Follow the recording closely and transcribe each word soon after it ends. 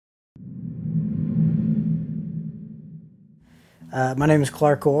My name is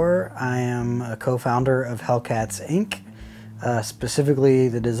Clark Orr. I am a co-founder of Hellcats Inc., specifically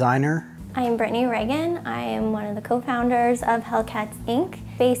the designer. I am Brittany Reagan. I am one of the co-founders of Hellcats Inc.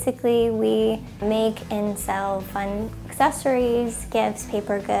 Basically, we make and sell fun accessories, gifts,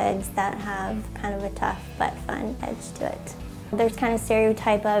 paper goods that have kind of a tough but fun edge to it. There's kind of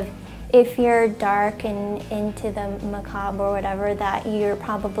stereotype of if you're dark and into the macabre or whatever, that you're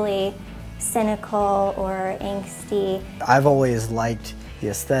probably cynical or angsty. I've always liked the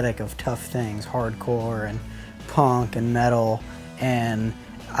aesthetic of tough things, hardcore and punk and metal, and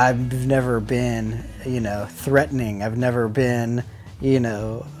I've never been, threatening. I've never been,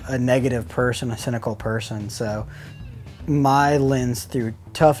 a negative person, a cynical person. So my lens through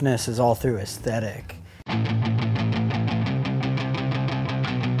toughness is all through aesthetic.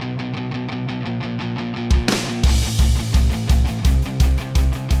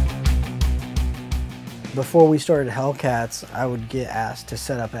 Before we started Hellcats, I would get asked to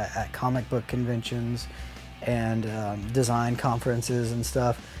set up at comic book conventions and design conferences and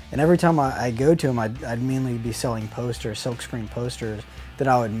stuff. And every time I go to them, I'd mainly be selling posters, silkscreen posters that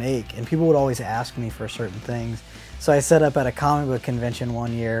I would make. And people would always ask me for certain things. So I set up at a comic book convention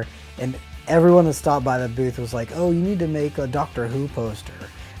one year, and everyone that stopped by the booth was like, "Oh, you need to make a Doctor Who poster."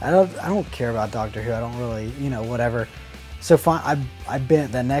 I don't care about Doctor Who. I don't really, whatever. So I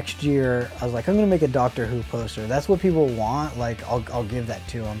bent the next year. I was like, I'm gonna make a Doctor Who poster. That's what people want. Like, I'll give that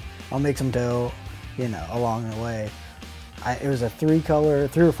to them. I'll make some dough, along the way. It was a 3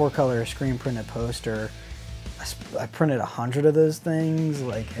 or 4 color screen printed poster. I printed 100 of those things.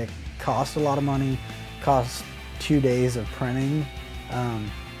 Like, it cost a lot of money. Cost 2 days of printing.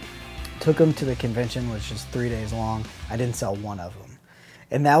 Took them to the convention, which is 3 days long. I didn't sell one of them,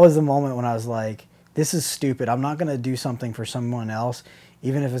 and that was the moment when I was like, this is stupid. I'm not gonna do something for someone else,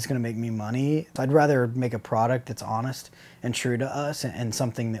 even if it's gonna make me money. I'd rather make a product that's honest and true to us and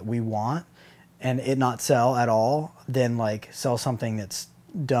something that we want, and it not sell at all, than like sell something that's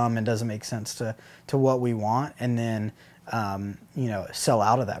dumb and doesn't make sense to what we want, and then sell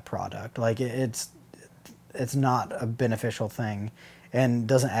out of that product. Like, it's not a beneficial thing and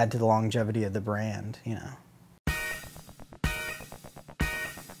doesn't add to the longevity of the brand,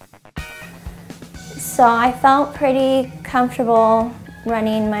 So I felt pretty comfortable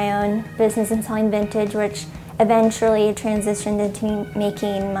running my own business and selling vintage, which eventually transitioned into me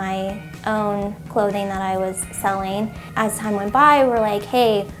making my own clothing that I was selling. As time went by, we're like,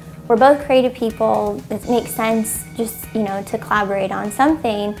 hey, we're both creative people. It makes sense just, to collaborate on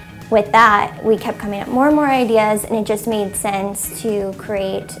something. With that, we kept coming up more and more ideas, and it just made sense to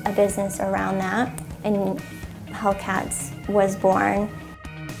create a business around that. And Hellcats was born.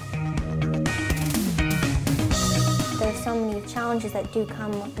 There's so many challenges that do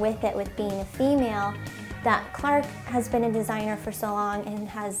come with it, with being a female, that Clark has been a designer for so long and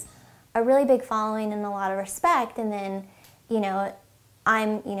has a really big following and a lot of respect, and then,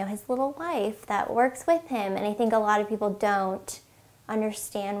 I'm, his little wife that works with him, and I think a lot of people don't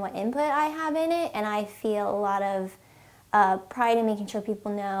understand what input I have in it, and I feel a lot of pride in making sure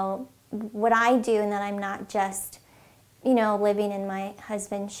people know what I do and that I'm not just, living in my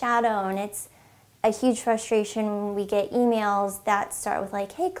husband's shadow. And it's a huge frustration when we get emails that start with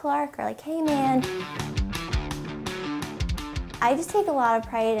like, hey Clark, or like, hey man. I just take a lot of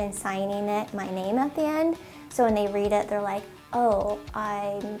pride in signing it, my name at the end, so when they read it, they're like, oh,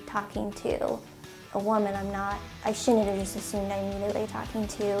 I'm talking to a woman. I shouldn't have just assumed I'm immediately talking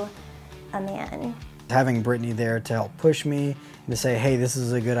to a man. Having Brittany there to help push me, to say, hey, this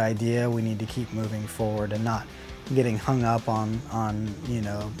is a good idea, we need to keep moving forward, and not getting hung up on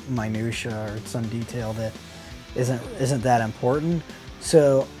minutia or some detail that isn't that important.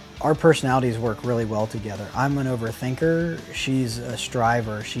 So our personalities work really well together. I'm an overthinker, she's a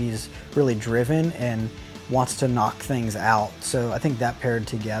striver, she's really driven and wants to knock things out. So I think that paired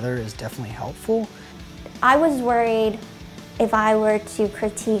together is definitely helpful. I was worried if I were to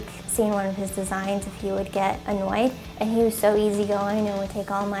critique seeing one of his designs, if he would get annoyed, and he was so easygoing and would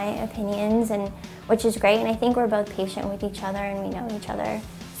take all my opinions, and which is great. And I think we're both patient with each other, and we know each other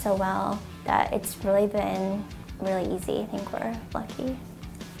so well that it's really been really easy. I think we're lucky.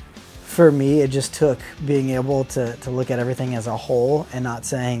 For me, it just took being able to look at everything as a whole and not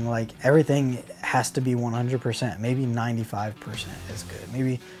saying like everything has to be 100%, maybe 95% is good,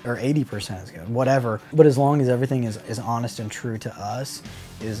 maybe, or 80% is good, whatever. But as long as everything is honest and true to us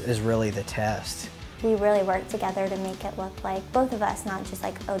is really the test. We really work together to make it look like both of us, not just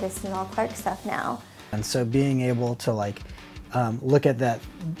like, oh, this is all Clark stuff now. And so being able to like look at that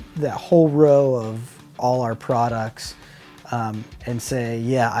whole row of all our products and say,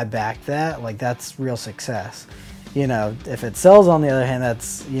 yeah, I back that, like that's real success. You know, if it sells, on the other hand,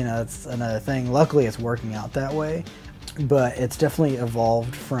 that's, you know, it's another thing. Luckily, it's working out that way, but it's definitely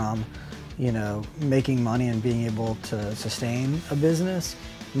evolved from, you know, making money and being able to sustain a business.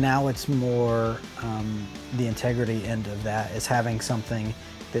 Now it's more the integrity end of that is having something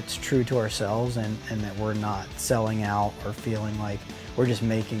that's true to ourselves, and that we're not selling out or feeling like we're just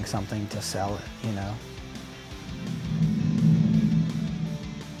making something to sell it, you know.